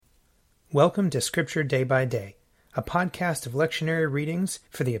Welcome to Scripture Day by Day, a podcast of lectionary readings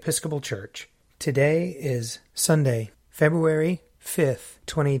for the Episcopal Church. Today is Sunday, February 5th,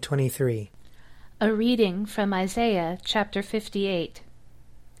 2023. A reading from Isaiah chapter 58.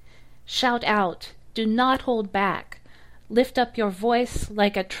 Shout out, do not hold back. Lift up your voice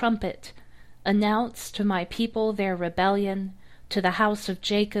like a trumpet. Announce to my people their rebellion, to the house of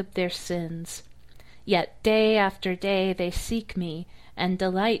Jacob their sins. Yet day after day they seek me, and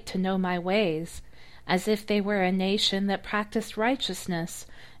delight to know my ways, as if they were a nation that practiced righteousness,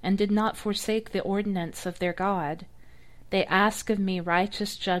 and did not forsake the ordinance of their God. They ask of me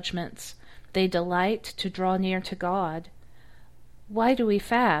righteous judgments, they delight to draw near to God. Why do we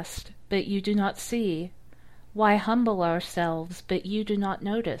fast, but you do not see? Why humble ourselves, but you do not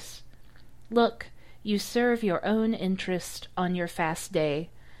notice? Look, you serve your own interest on your fast day,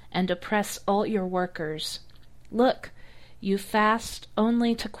 and oppress all your workers. Look, you fast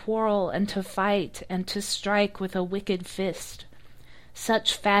only to quarrel and to fight and to strike with a wicked fist.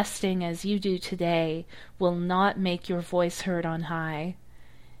 Such fasting as you do today will not make your voice heard on high.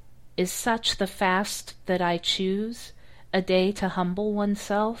 Is such the fast that I choose, a day to humble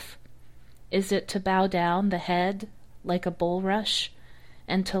oneself? Is it to bow down the head like a bulrush,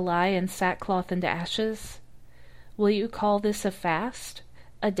 and to lie in sackcloth and ashes? Will you call this a fast,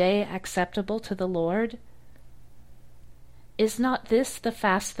 a day acceptable to the Lord? Is not this the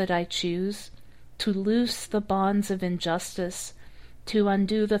fast that I choose, to loose the bonds of injustice, to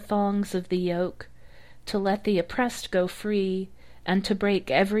undo the thongs of the yoke, to let the oppressed go free, and to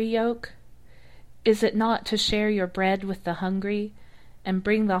break every yoke? Is it not to share your bread with the hungry, and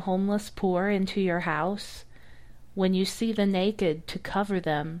bring the homeless poor into your house? When you see the naked, to cover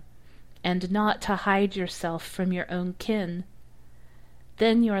them, and not to hide yourself from your own kin?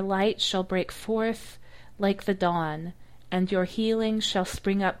 Then your light shall break forth like the dawn, and your healing shall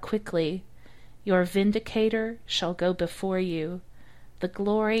spring up quickly. Your vindicator shall go before you. The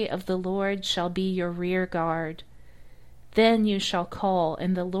glory of the Lord shall be your rear guard. Then you shall call,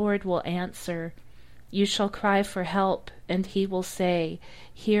 and the Lord will answer. You shall cry for help, and he will say,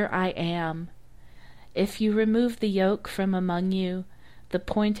 Here I am. If you remove the yoke from among you, the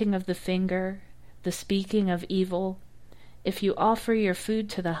pointing of the finger, the speaking of evil, if you offer your food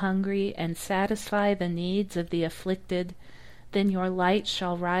to the hungry and satisfy the needs of the afflicted, then your light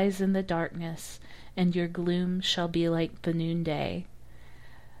shall rise in the darkness, and your gloom shall be like the noonday.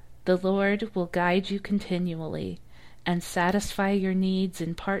 The Lord will guide you continually, and satisfy your needs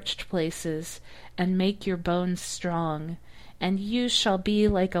in parched places, and make your bones strong, and you shall be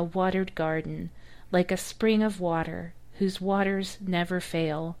like a watered garden, like a spring of water, whose waters never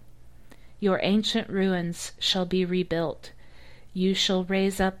fail. Your ancient ruins shall be rebuilt. You shall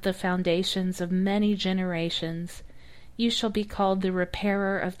raise up the foundations of many generations. You shall be called the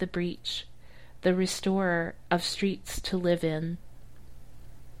repairer of the breach, the restorer of streets to live in.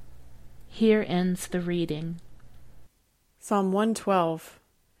 Here ends the reading. Psalm 112.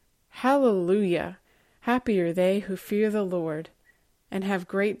 Hallelujah! Happy are they who fear the Lord, and have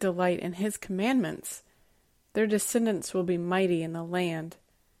great delight in his commandments. Their descendants will be mighty in the land.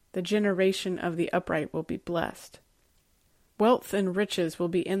 The generation of the upright will be blessed. Wealth and riches will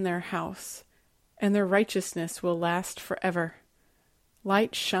be in their house, and their righteousness will last forever.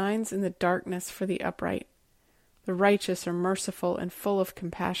 Light shines in the darkness for the upright. The righteous are merciful and full of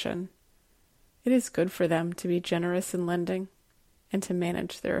compassion. It is good for them to be generous in lending, and to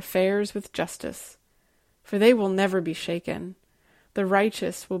manage their affairs with justice, for they will never be shaken. The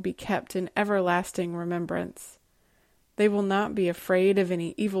righteous will be kept in everlasting remembrance. They will not be afraid of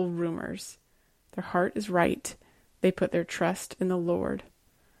any evil rumors. Their heart is right. They put their trust in the Lord.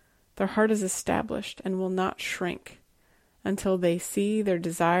 Their heart is established and will not shrink until they see their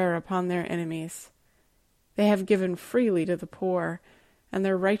desire upon their enemies. They have given freely to the poor, and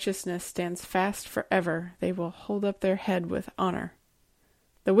their righteousness stands fast forever. They will hold up their head with honor.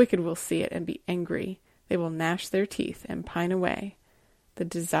 The wicked will see it and be angry. They will gnash their teeth and pine away. The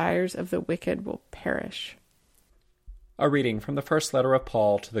desires of the wicked will perish. A reading from the first letter of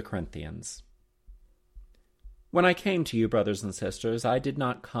Paul to the Corinthians. When I came to you, brothers and sisters, I did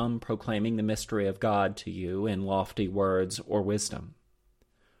not come proclaiming the mystery of God to you in lofty words or wisdom.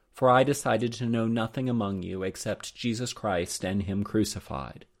 For I decided to know nothing among you except Jesus Christ and him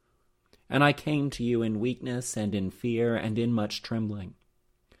crucified. And I came to you in weakness and in fear and in much trembling.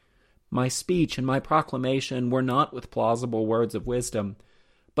 My speech and my proclamation were not with plausible words of wisdom,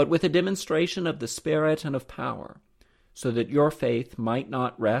 but with a demonstration of the Spirit and of power, so that your faith might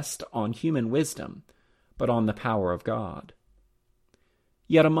not rest on human wisdom, but on the power of God.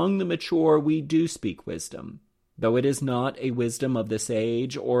 Yet among the mature we do speak wisdom, though it is not a wisdom of this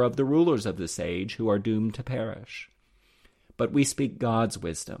age or of the rulers of this age who are doomed to perish. But we speak God's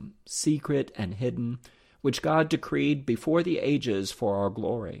wisdom, secret and hidden, which God decreed before the ages for our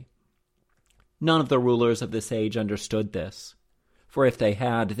glory. None of the rulers of this age understood this, for if they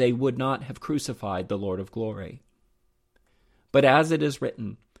had, they would not have crucified the Lord of glory. But as it is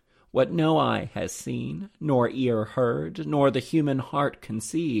written, what no eye has seen, nor ear heard, nor the human heart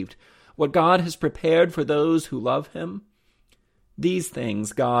conceived, what God has prepared for those who love him, these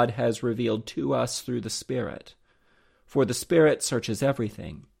things God has revealed to us through the Spirit. For the Spirit searches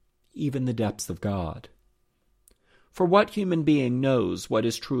everything, even the depths of God. For what human being knows what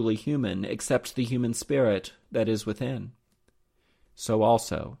is truly human except the human spirit that is within? So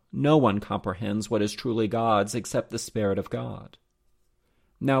also, no one comprehends what is truly God's except the Spirit of God.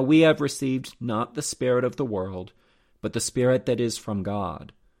 Now we have received not the spirit of the world, but the Spirit that is from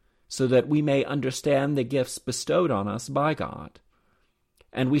God, so that we may understand the gifts bestowed on us by God.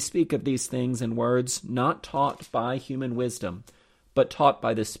 And we speak of these things in words not taught by human wisdom, but taught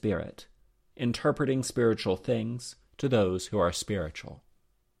by the Spirit, interpreting spiritual things to those who are spiritual.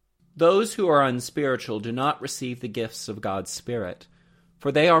 Those who are unspiritual do not receive the gifts of God's Spirit,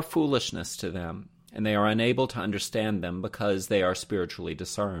 for they are foolishness to them, and they are unable to understand them because they are spiritually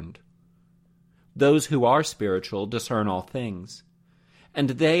discerned. Those who are spiritual discern all things,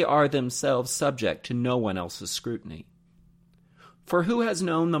 and they are themselves subject to no one else's scrutiny. For who has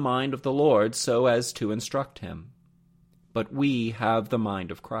known the mind of the Lord so as to instruct him? But we have the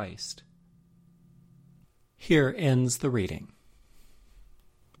mind of Christ. Here ends the reading.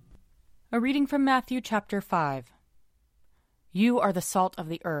 A reading from Matthew chapter 5. You are the salt of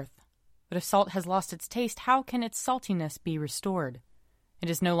the earth, but if salt has lost its taste, how can its saltiness be restored? It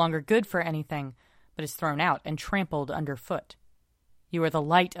is no longer good for anything, but is thrown out and trampled underfoot. You are the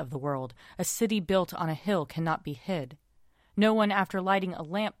light of the world. A city built on a hill cannot be hid. No one, after lighting a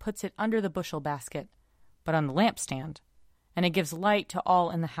lamp, puts it under the bushel basket, but on the lampstand, and it gives light to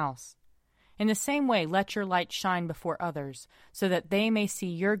all in the house. In the same way, let your light shine before others, so that they may see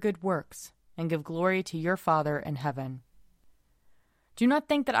your good works and give glory to your Father in heaven. Do not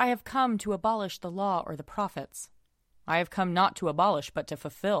think that I have come to abolish the law or the prophets. I have come not to abolish, but to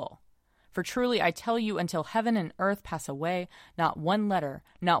fulfill. For truly I tell you, until heaven and earth pass away, not one letter,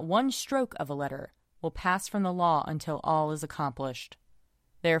 not one stroke of a letter, will pass from the law until all is accomplished.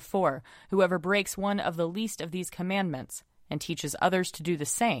 Therefore, whoever breaks one of the least of these commandments and teaches others to do the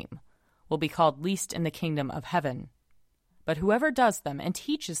same will be called least in the kingdom of heaven. But whoever does them and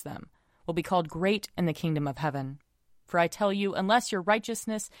teaches them will be called great in the kingdom of heaven. For I tell you, unless your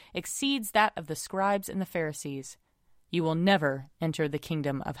righteousness exceeds that of the scribes and the Pharisees, you will never enter the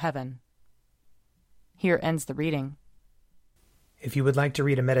kingdom of heaven. Here ends the reading. If you would like to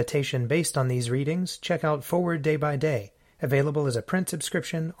read a meditation based on these readings, check out Forward Day by Day, available as a print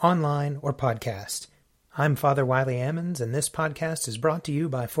subscription, online, or podcast. I'm Father Wiley Ammons, and this podcast is brought to you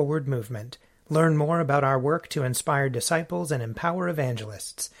by Forward Movement. Learn more about our work to inspire disciples and empower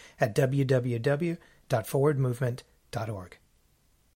evangelists at www.forwardmovement.org.